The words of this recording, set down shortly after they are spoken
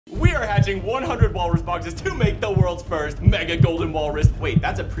are hatching 100 walrus boxes to make the world's first mega golden walrus. Wait,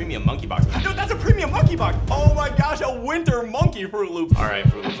 that's a premium monkey box. No, that's a premium monkey box. Oh my gosh, a winter monkey Fruit Loops. All right,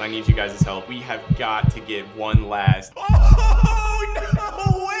 Fruit Loops, I need you guys' help. We have got to get one last. Oh,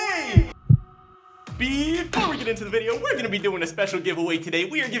 no way! Before we get into the video, we're gonna be doing a special giveaway today.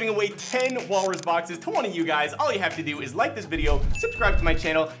 We are giving away 10 walrus boxes to one of you guys. All you have to do is like this video, subscribe to my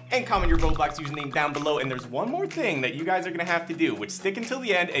channel, and comment your Roblox username down below. And there's one more thing that you guys are gonna have to do, which stick until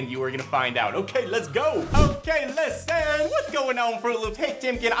the end and you are gonna find out. Okay, let's go. Okay, listen, what's going on, Fruit Loops? Hey,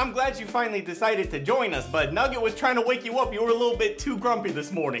 Chimken, I'm glad you finally decided to join us, but Nugget was trying to wake you up. You were a little bit too grumpy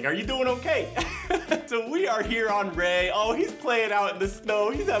this morning. Are you doing okay? So we are here on Ray. Oh, he's playing out in the snow.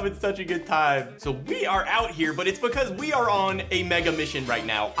 He's having such a good time. So we are out here, but it's because we are on a mega mission right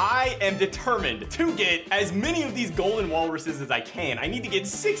now. I am determined to get as many of these golden walruses as I can. I need to get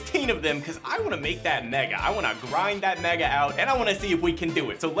 16 of them because I want to make that mega. I want to grind that mega out, and I want to see if we can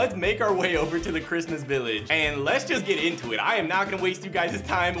do it. So let's make our way over to the Christmas village, and let's just get into it. I am not going to waste you guys'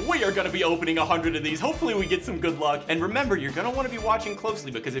 time. We are going to be opening 100 of these. Hopefully we get some good luck. And remember, you're going to want to be watching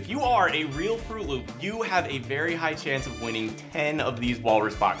closely because if you are a real Fruit Loop, you have a very high chance of winning 10 of these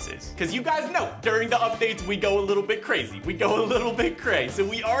walrus boxes. Because you guys know, during the updates, we go a little bit crazy. We go a little bit crazy. So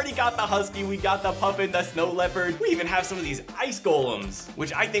we already got the husky, we got the puffin, the snow leopard. We even have some of these ice golems,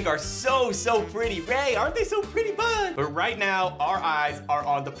 which I think are so pretty. Ray, aren't they so pretty, bud? But right now, our eyes are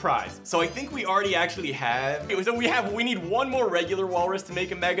on the prize. So I think we already actually have, so we need one more regular walrus to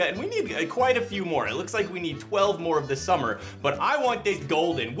make a mega, and we need quite a few more. It looks like we need 12 more of the summer, but I want this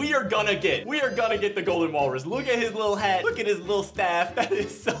golden. We are gonna get the golden walrus. Look at his little hat. Look at his little staff. That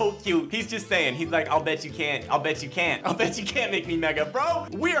is so cute. He's just saying, he's like, I'll bet you can't. I'll bet you can't. I'll bet you can't make me mega, bro.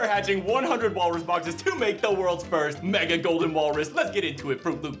 We are hatching 100 walrus boxes to make the world's first mega golden walrus. Let's get into it,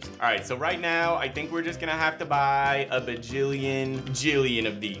 Fruit Loops. All right, so right now, I think we're just gonna have to buy a bajillion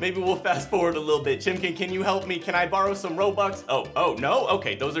of these. Maybe we'll fast forward a little bit. Chimken, can you help me? Can I borrow some Robux? Oh, no?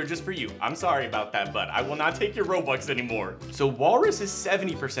 Okay, those are just for you. I'm sorry about that, but I will not take your Robux anymore. So walrus is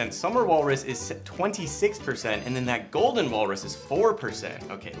 70%, summer walrus is 26%, and then that golden walrus is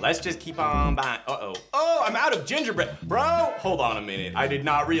 4%. Okay, let's just keep on buying. Oh, I'm out of gingerbread. Bro, hold on a minute. I did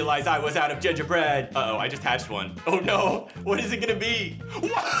not realize I was out of gingerbread. I just hatched one. Oh no, what is it gonna be?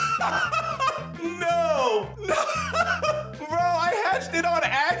 No. Bro, I hatched it on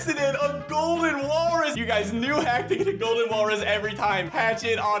accident, a golden walrus. You guys knew hack to get a golden walrus every time. Hatch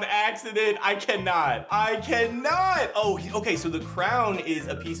it on accident. I cannot. Oh, okay, so the crown is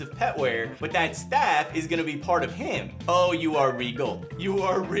a piece of petware, but that staff is gonna be part of him. Oh, you are regal. You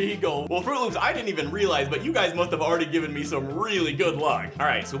are regal. Well, Fruit Loops, I didn't even realize, but you guys must have already given me some really good luck. All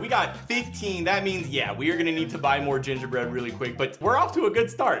right, so we got 15. That means, yeah, we are gonna need to buy more gingerbread really quick, but we're off to a good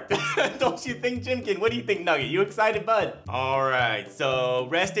start. Don't you think, Chimken? What do you think, Nugget? You excited, bud? All right, so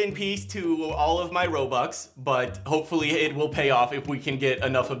rest in peace to all of my Robux, but hopefully it will pay off if we can get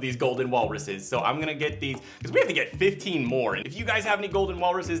enough of these golden walruses. So I'm gonna get these, because we have to get 15 more. And if you guys have any golden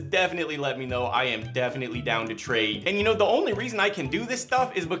walruses, definitely let me know. I am definitely down to trade. And you know, the only reason I can do this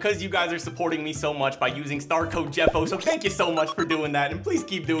stuff is because you guys are supporting me so much by using star code Jeffo. So thank you so much for doing that, and please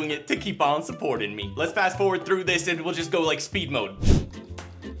keep doing it to keep on supporting me. Let's fast forward through this and we'll just go like speed mode.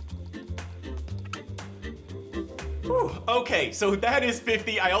 Okay, so that is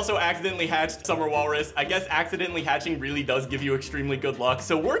 50. I also accidentally hatched summer walrus. I guess accidentally hatching really does give you extremely good luck.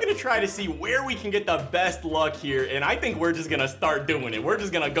 So we're gonna try to see where we can get the best luck here. And I think we're just gonna start doing it. We're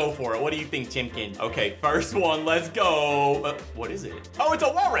just gonna go for it. What do you think, Chimken? Okay, first one, let's go. What is it? Oh, it's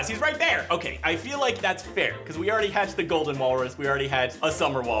a walrus. He's right there. Okay, I feel like that's fair because we already hatched the golden walrus. We already hatched a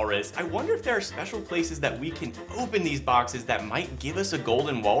summer walrus. I wonder if there are special places that we can open these boxes that might give us a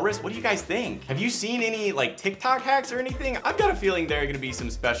golden walrus. What do you guys think? Have you seen any like TikTok hacks or anything? I've got a feeling there are gonna be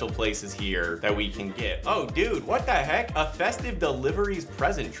some special places here that we can get. Oh, dude, what the heck? A festive deliveries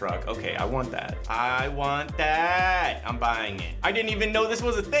present truck. Okay, I want that. I want that. I'm buying it. I didn't even know this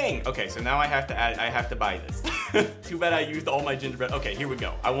was a thing. Okay, so now I have to buy this. Too bad I used all my gingerbread. Okay, here we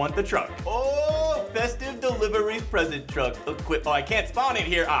go. I want the truck. Oh, festive deliveries present truck. Oh, I can't spawn it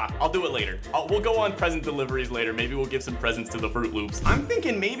here. I'll do it later. We'll go on present deliveries later. Maybe we'll give some presents to the Fruit Loops. I'm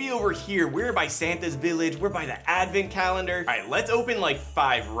thinking maybe over here, we're by Santa's village. We're by the Advent calendar. All right, let's open like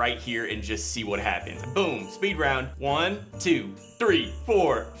 5 right here and just see what happens. Boom, speed round. 1, 2, 3,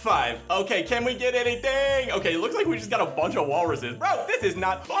 4, 5. Okay, can we get anything? Okay, it looks like we just got a bunch of walruses. Bro, this is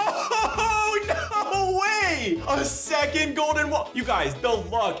not, oh, no way. way! A second golden walrus. You guys, the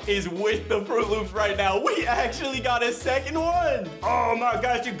luck is with the Fruit Loops right now. We actually got a second one. Oh my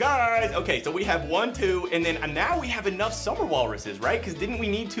gosh, you guys. Okay, so we have 1, 2, and then now we have enough summer walruses, right? Because didn't we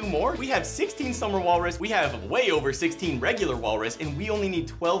need 2 more? We have 16 summer walrus. We have way over 16 regular walrus, and we only need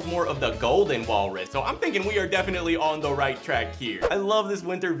 12 more of the golden walrus. So I'm thinking we are definitely on the right track here. I love this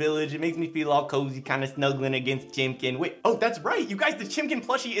winter village. It makes me feel all cozy, kind of snuggling against Chimken. Wait, oh, that's right. You guys, the Chimken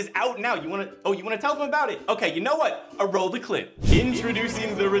plushie is out now. You wanna tell them about it? Okay, you know what? Roll the clip.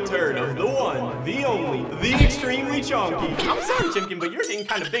 Introducing the return of the one, the only, the extremely chunky. I'm sorry, Chimken, but you're getting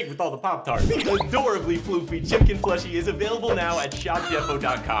kind of big with all the Pop-Tarts. The adorably floofy Chimken plushie is available now at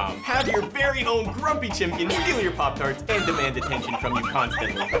shopjeffo.com. Have your very own grumpy Chimken steal your Pop-Tarts and demand attention from you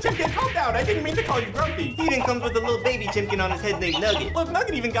constantly. Chimken, calm down. I didn't mean to call you grumpy. He even comes with a little baby Chimken on his head named Nugget. Look,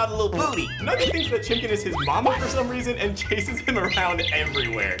 Nugget even got a little booty. Nugget thinks that Chimken is his mama for some reason and chases him around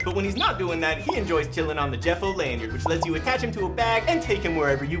everywhere. But when he's not doing that, he enjoys chilling on the Jeffo lanyard, which lets you attach him to a bag and take him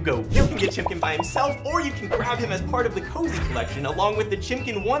wherever you go. You can get Chimken by himself, or you can grab him as part of the Cozy Collection along with the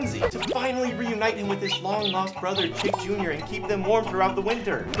Chimken onesie to finally reunite him with his long-lost brother, Chick Jr., and keep them warm throughout the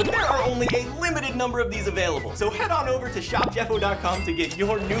winter. But there are only a limited number of these available, so head on over to shopjeffo.com to get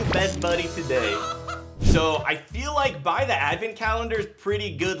your new best buddy today. So I feel like by the advent calendar is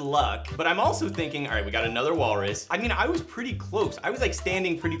pretty good luck, but I'm also thinking, all right, we got another walrus. I mean, I was pretty close. I was like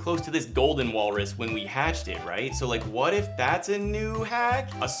standing pretty close to this golden walrus when we hatched it, right? So like, what if that's a new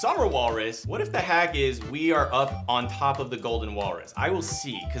hack? A summer walrus? What if the hack is we are up on top of the golden walrus? I will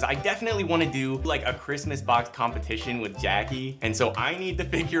see, because I definitely want to do like a Christmas box competition with Jaci. And so I need to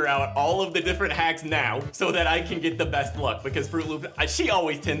figure out all of the different hacks now so that I can get the best luck, because Fruit Loops, she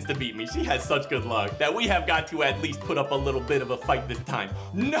always tends to beat me. She has such good luck that we have got to at least put up a little bit of a fight this time.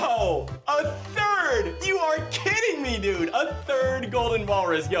 No, a third! You are kidding me, dude. A third golden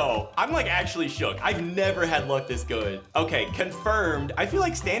walrus. Yo, I'm like actually shook. I've never had luck this good. Okay, confirmed. I feel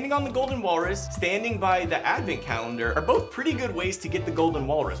like standing on the golden walrus, standing by the advent calendar are both pretty good ways to get the golden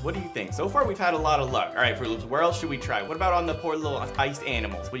walrus. What do you think? So far, we've had a lot of luck. All right, Fruit Loops, where else should we try? What about on the poor little ice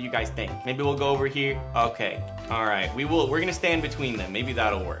animals? What do you guys think? Maybe we'll go over here. Okay, all right, we're gonna stand between them. Maybe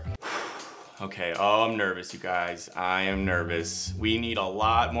that'll work. Okay, oh, I'm nervous, you guys. I am nervous. We need a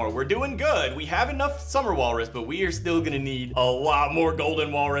lot more. We're doing good. We have enough summer walrus, but we are still gonna need a lot more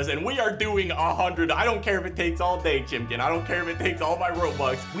golden walrus, and we are doing 100. I don't care if it takes all day, Chimken. I don't care if it takes all my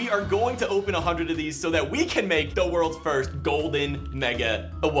Robux. We are going to open 100 of these so that we can make the world's first golden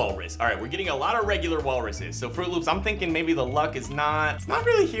mega walrus. All right, we're getting a lot of regular walruses. So Fruit Loops, I'm thinking maybe the luck is it's not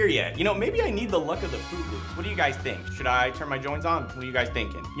really here yet. You know, maybe I need the luck of the Fruit Loops. What do you guys think? Should I turn my joins on? What are you guys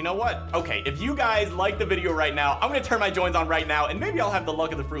thinking? You know what? Okay, if you guys like the video right now, I'm gonna turn my joins on right now, and maybe I'll have the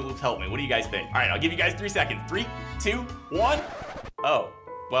luck of the Fruit Loops help me. What do you guys think? All right, I'll give you guys 3 seconds. 3, 2, 1. Oh,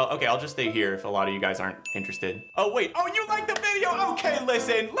 well, okay, I'll just stay here if a lot of you guys aren't interested. Oh, wait. Oh, you like the video? Okay,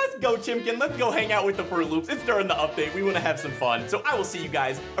 listen. Let's go, Chimken. Let's go hang out with the Fruit Loops. It's during the update. We want to have some fun. So I will see you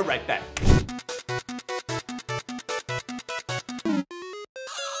guys right back.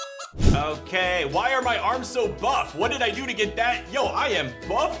 Okay, why are my arms so buff? What did I do to get that? Yo, I am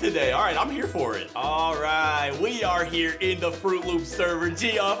buff today. All right, I'm here for it. All right, we are here in the Fruit Loops server.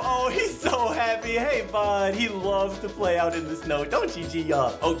 G-Up, oh, he's so happy. Hey, bud, he loves to play out in the snow. Don't you,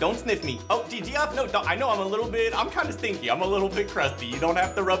 G-Up? Oh, don't sniff me. Oh, G-Up, no, don't. I know I'm kind of stinky. I'm a little bit crusty. You don't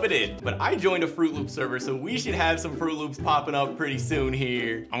have to rub it in. But I joined a Fruit Loops server, so we should have some Fruit Loops popping up pretty soon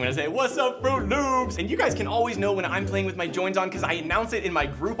here. I'm gonna say, what's up, Fruit Loops? And you guys can always know when I'm playing with my joins on because I announce it in my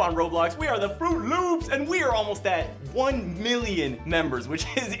group on Roblox. We are the Fruit Loops, and we are almost at 1 million members, which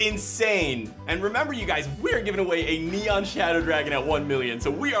is insane. And remember, you guys, we're giving away a neon shadow dragon at 1 million,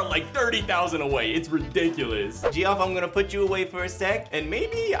 so we are like 30,000 away. It's ridiculous. Geoff, I'm gonna put you away for a sec, and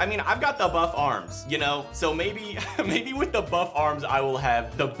maybe, I mean, I've got the buff arms, you know, so maybe with the buff arms, I will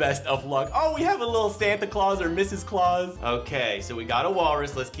have the best of luck. Oh, we have a little Santa Claus or Mrs. Claus. Okay, so we got a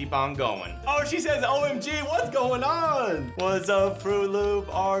walrus. Let's keep on going. Oh, she says, OMG, what's going on? What's up, Fruit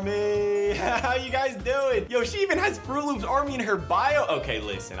Loop Army? How you guys doing? Yo, she even has Fruit Loops Army in her bio. Okay,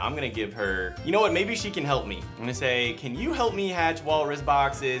 listen, I'm gonna give her, you know what? Maybe she can help me. I'm gonna say, can you help me hatch walrus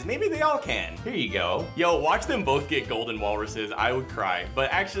boxes? Maybe they all can. Here you go. Yo, watch them both get golden walruses. I would cry.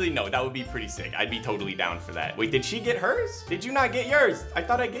 But actually, no, that would be pretty sick. I'd be totally down for that. Wait, did she get hers? Did you not get yours? I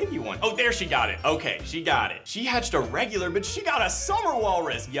thought I gave you one. Oh, there she got it. Okay, she got it. She hatched a regular, but she got a summer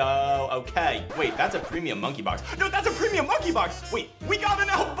walrus. Yo, okay. Wait, that's a premium monkey box. No, that's a premium monkey box. Wait, we got an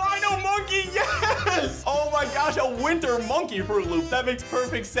albino monkey monkey, yes! Oh my gosh, a winter monkey Fruit Loops. That makes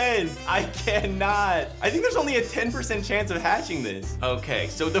perfect sense. I cannot. I think there's only a 10% chance of hatching this. Okay,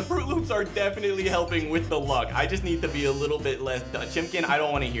 so the Fruit Loops are definitely helping with the luck. I just need to be a little bit less Chimken, I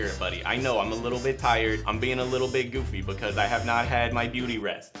don't want to hear it, buddy. I know I'm a little bit tired. I'm being a little bit goofy because I have not had my beauty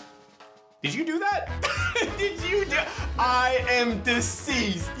rest. Did you do that? Did you do? I am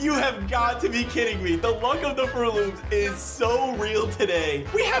deceased. You have got to be kidding me. The luck of the Fruit Loops is so real today.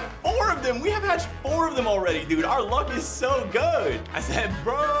 We have 4 of them. We have hatched 4 of them already, dude. Our luck is so good. I said,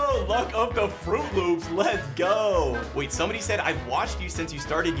 bro, luck of the Fruit Loops. Let's go. Wait, somebody said, I've watched you since you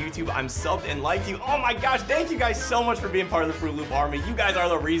started YouTube. I'm subbed and liked you. Oh my gosh, thank you guys so much for being part of the Fruit Loop army. You guys are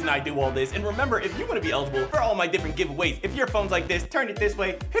the reason I do all this. And remember, if you want to be eligible for all my different giveaways, if your phone's like this, turn it this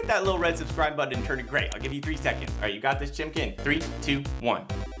way, hit that little red subscribe button and turn it gray. I'll give you 3 seconds. All right, you got this, Chimken. 3, 2, 1.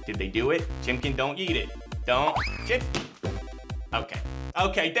 Did they do it? Chimken, don't eat it. Don't. Okay.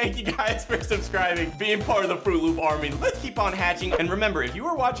 Okay, thank you guys for subscribing, being part of the Fruit Loop army. Let's keep on hatching. And remember, if you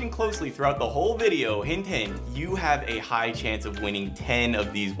are watching closely throughout the whole video, hint, hint, you have a high chance of winning 10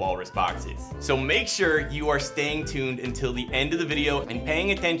 of these walrus boxes. So make sure you are staying tuned until the end of the video and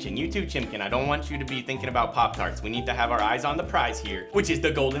paying attention. You too, Chimken. I don't want you to be thinking about Pop-Tarts. We need to have our eyes on the prize here, which is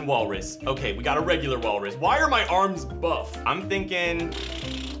the golden walrus. Okay, we got a regular walrus. Why are my arms buff? I'm thinking...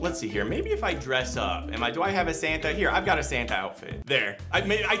 Let's see here. Maybe if I dress up, do I have a Santa? Here, I've got a Santa outfit. There. I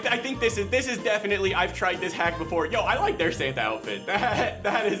think this is definitely, I've tried this hack before. Yo, I like their Santa outfit.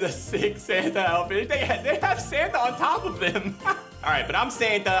 That is a sick Santa outfit. They have Santa on top of them. All right, but I'm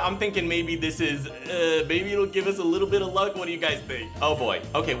Santa. I'm thinking maybe this is, maybe it'll give us a little bit of luck. What do you guys think? Oh boy.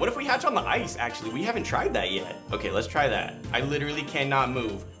 Okay, what if we hatch on the ice, actually? We haven't tried that yet. Okay, let's try that. I literally cannot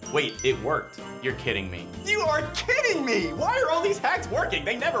move. Wait, it worked. You're kidding me. You are kidding me. Why are all these hacks working?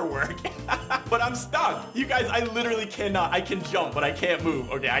 They never work. But I'm stuck. You guys, I literally cannot. I can jump, but I can't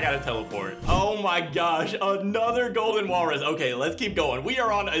move. Okay, I gotta teleport. Oh my gosh, another golden walrus. Okay, let's keep going. We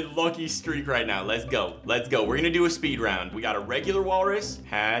are on a lucky streak right now. Let's go. Let's go. We're gonna do a speed round. We got a regular walrus.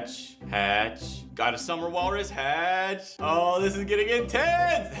 Hatch, hatch. Got a summer walrus, hatch. Oh, this is getting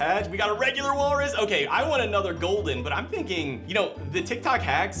intense. Hatch, we got a regular walrus. Okay, I want another golden, but I'm thinking, you know, the TikTok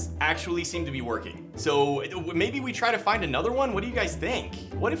hacks actually seem to be working. So maybe we try to find another one. What do you guys think?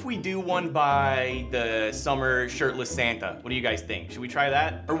 What if we do one by the summer shirtless Santa? What do you guys think? Should we try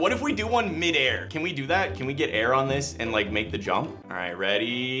that? Or what if we do one mid-air? Can we do that? Can we get air on this and like make the jump? All right,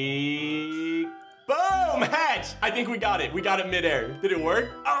 ready? Boom, hatch. I think we got it. We got it midair. Did it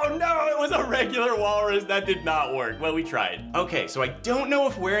work? Oh no, it was a regular walrus. That did not work. Well, we tried. Okay, so I don't know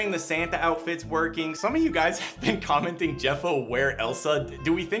if wearing the Santa outfit's working. Some of you guys have been commenting, Jeffo, wear Elsa.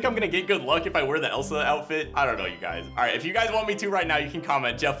 Do we think I'm gonna get good luck if I wear the Elsa outfit? I don't know, you guys. All right, if you guys want me to right now, you can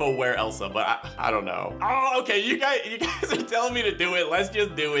comment, Jeffo, wear Elsa, but I don't know. Oh, okay, you guys are telling me to do it. Let's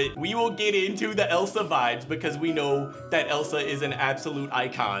just do it. We will get into the Elsa vibes because we know that Elsa is an absolute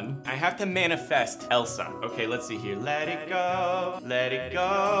icon. I have to manifest Elsa. Okay, let's see here. Let it go, let it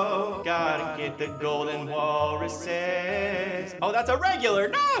go. Gotta get the golden walruses. Oh, that's a regular.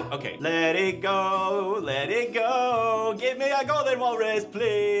 No. Okay, let it go, let it go. Give me a golden walrus,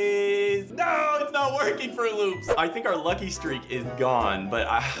 please. No, it's not working for loops. I think our lucky streak is gone, but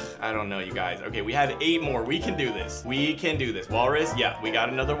I don't know, you guys. Okay, we have 8 more. We can do this. We can do this. Walrus, yeah, we got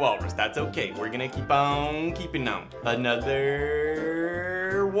another walrus. That's okay. We're gonna keep on keeping on. Another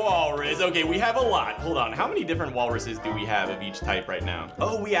walrus. Okay, we have a lot. Hold on. How many different walruses do we have of each type right now?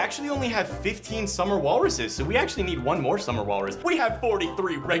 Oh, we actually only have 15 summer walruses, so we actually need 1 more summer walrus. We have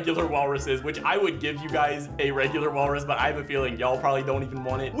 43 regular walruses, which I would give you guys a regular walrus, but I have a feeling y'all probably don't even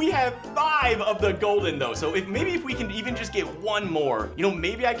want it. We have 5 of the golden though, so maybe if we can even just get 1 more, you know,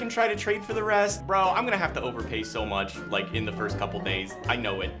 maybe I can try to trade for the rest. Bro, I'm gonna have to overpay so much, like in the first couple days. I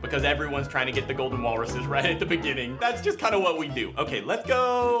know it, because everyone's trying to get the golden walruses right at the beginning. That's just kind of what we do. Okay, let's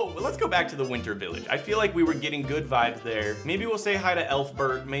go back to the winter village. I feel like we were getting good vibes there. Maybe we'll say hi to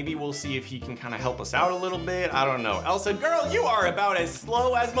Elfbert. Maybe we'll see if he can kind of help us out a little bit. I don't know. Elsa, girl, you are about as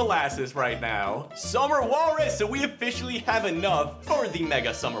slow as molasses right now. Summer walrus, so we officially have enough for the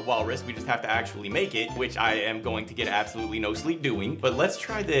mega summer walrus. We just have to actually make it, which I am going to get absolutely no sleep doing. But let's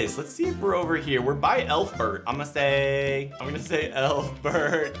try this. Let's see if we're over here. We're by Elfbert. I'm gonna say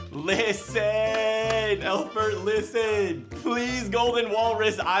Elfbert, listen. Elfbert, listen. Please, golden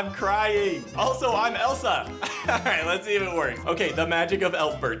walrus, I'm crying. Also, I'm Elsa. All right, let's see if it works. Okay, the magic of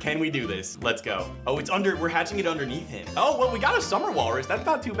Elfbert. Can we do this? Let's go. Oh, we're hatching it underneath him. Oh, well, we got a summer walrus. That's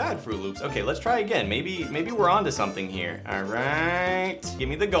not too bad, Fruit Loops. Okay, let's try again. Maybe we're onto something here. All right, give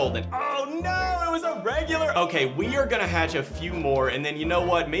me the golden. Oh no, it was a regular. Okay, we are gonna hatch a few more, and then you know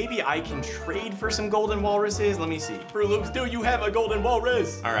what? Maybe I can trade for some golden walruses. Let me see. Fruit Loops, do you have a golden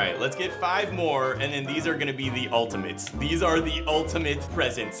walrus? All right, let's get 5 more, and then these are gonna be the ultimates. These are the ultimate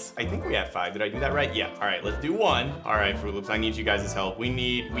presents. I think we have 5. Did I do that right? Yeah. All right, let's do 1. All right, Fruit Loops, I need you guys' help. We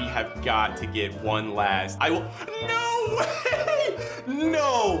have got to get 1 last. No way!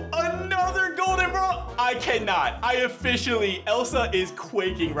 No! Another golden bro! I cannot. I officially, Elsa is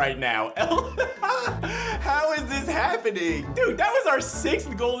quaking right now. How is this happening? Dude, that was our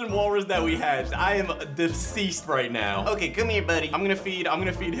 6th golden walrus that we hatched. I am deceased right now. Okay, come here, buddy. I'm gonna feed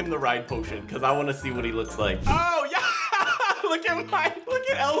him the ride potion because I want to see what he looks like. Oh, yeah!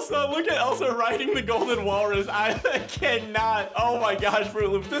 Look at Elsa riding the golden walrus. I cannot. Oh my gosh,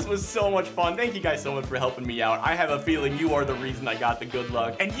 Fruit Loops, this was so much fun. Thank you guys so much for helping me out. I have a feeling you are the reason I got the good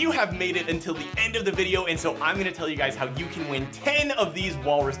luck. And you have made it until the end of the video, and so I'm gonna tell you guys how you can win 10 of these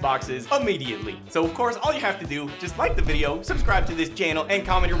walrus boxes immediately. So of course, all you have to do, just like the video, subscribe to this channel, and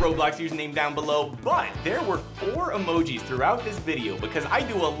comment your Roblox username down below. But there were 4 emojis throughout this video because I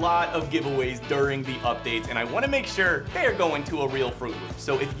do a lot of giveaways during the updates, and I wanna make sure they are going to a real Fruit Loop.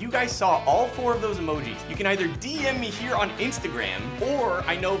 So if you guys saw all 4 of those emojis, you can either DM me here on Instagram, or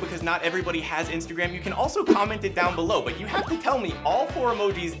I know because not everybody has Instagram, you can also comment it down below, but you have to tell me all 4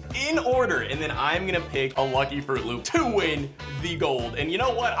 emojis in order, and then I'm gonna pick a lucky Fruit Loop to win the gold. And you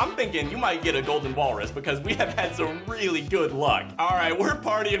know what? I'm thinking you might get a golden walrus because we have had some really good luck. All right, we're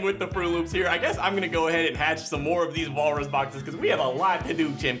partying with the Fruit Loops here. I guess I'm gonna go ahead and hatch some more of these walrus boxes because we have a lot to do,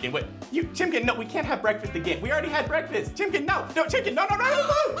 Chimken. Wait, Chimken, no, we can't have breakfast again. We already had breakfast. Chimken, no, Chimken, no.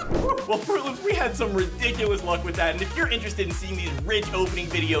 Well, Fruit Loops, we had some ridiculous luck with that, and if you're interested in seeing these rich opening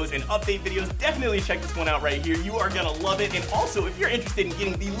videos and update videos, definitely check this one out right here. You are gonna love it. And also, if you're interested in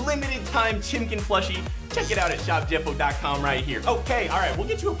getting the limited time Chimken plushie, check it out at shopjeffo.com right here. Okay, all right, we'll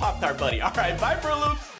get you a Pop-Tart, buddy. All right, bye, Fruit Loops.